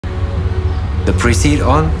The Precede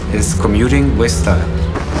On is commuting with style.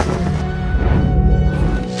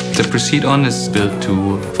 The Precede On is built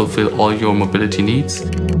to fulfill all your mobility needs.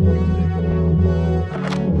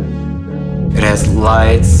 It has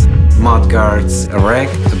lights, mud guards, a rack,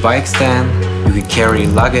 a bike stand. You can carry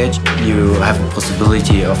luggage. You have a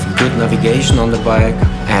possibility of good navigation on the bike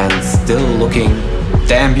and still looking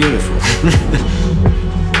damn beautiful.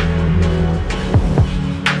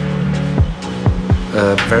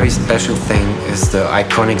 A very special thing is the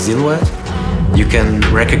iconic silhouette. You can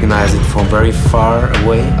recognize it from very far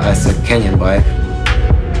away as a canyon bike.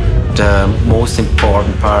 The most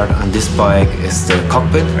important part on this bike is the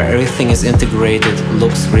cockpit, where everything is integrated,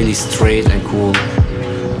 looks really straight and cool.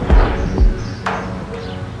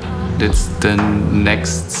 It's the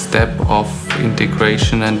next step of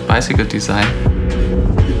integration and bicycle design.